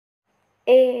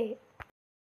A.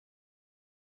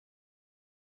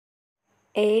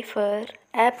 A for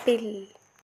apple.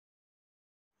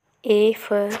 A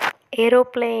for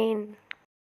aeroplane.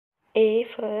 A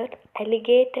for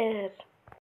alligator.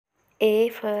 A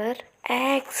for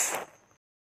axe.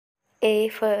 A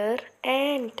for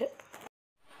ant.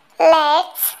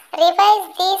 Let's revise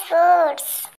these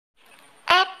words.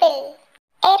 Apple,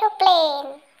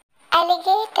 aeroplane,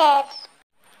 alligator,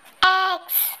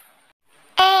 axe,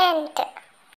 ant.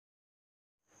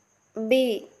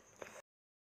 B.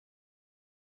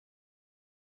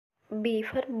 B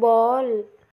for ball.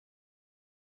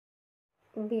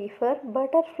 B for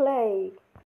butterfly.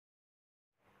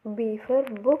 B for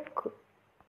book.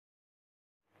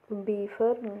 B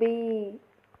for bee.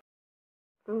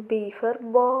 B for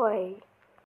boy.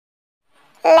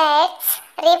 Let's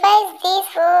revise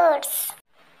these words.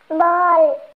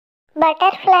 Ball,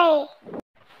 butterfly,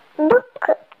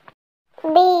 book,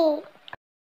 bee,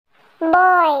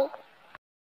 boy.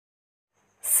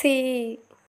 C.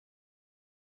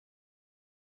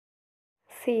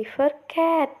 C for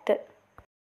cat.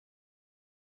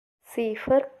 C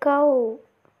for cow.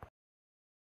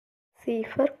 C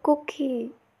for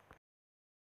cookie.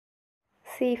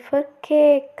 C for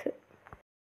cake.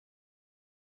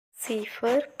 C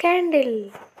for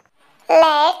candle.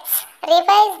 Let's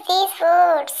revise these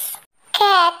words.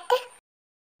 Cat,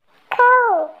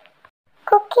 cow,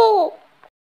 cookie,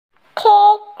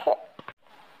 cake,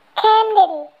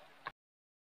 candle.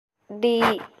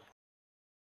 D.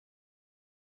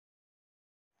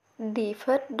 D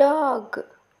for dog.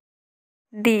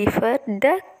 D for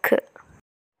duck.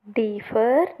 D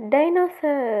for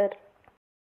dinosaur.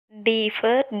 D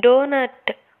for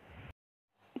donut.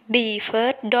 D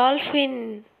for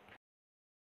dolphin.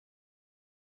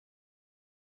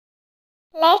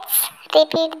 Let's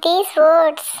repeat these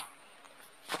words.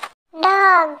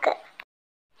 Dog,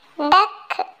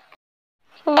 duck,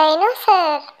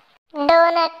 dinosaur,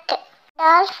 donut,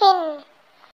 dolphin.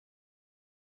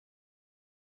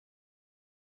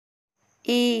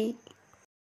 E.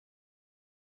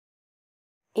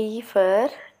 E for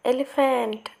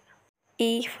elephant.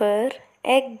 E for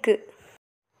egg.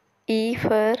 E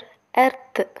for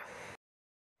earth.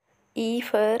 E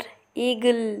for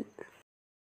eagle.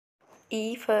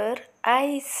 E for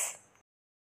ice.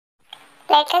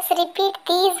 Let us repeat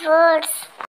these words.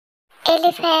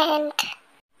 Elephant,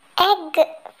 egg,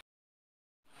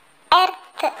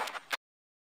 earth,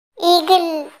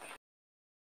 eagle,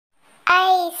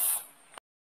 ice.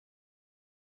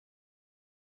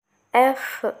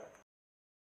 F.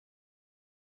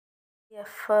 F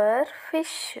for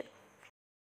fish.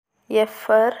 F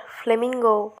for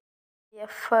flamingo.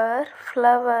 F for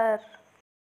flower.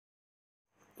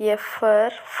 F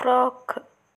for frog.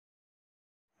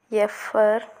 F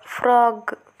for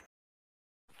frog.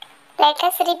 Let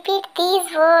us repeat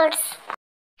these words.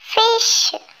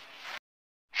 Fish,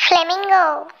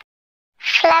 flamingo,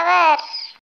 flower,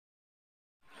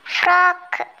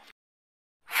 frog,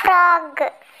 frog.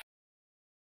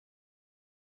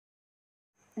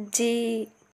 G.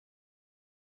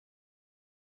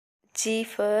 G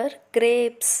for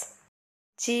grapes.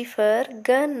 G for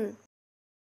gun.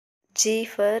 G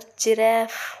for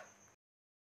giraffe.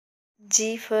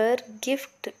 G for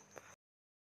gift.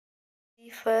 G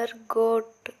for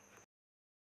goat.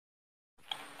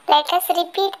 Let us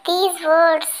repeat these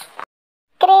words.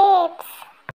 Grapes,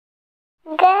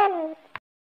 gun,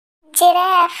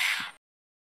 giraffe,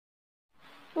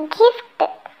 gift,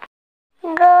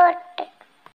 goat.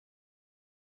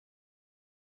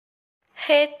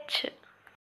 H.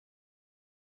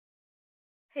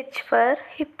 H for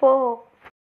hippo.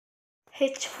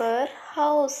 H for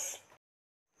house.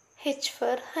 H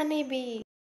for honeybee.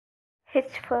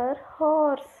 H for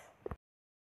horse.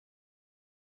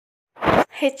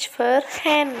 H for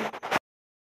hen.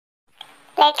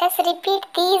 Let us repeat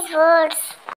these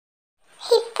words.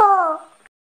 Hippo,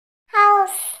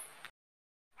 house,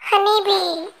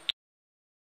 honeybee,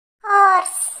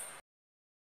 horse,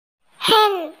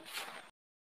 hen.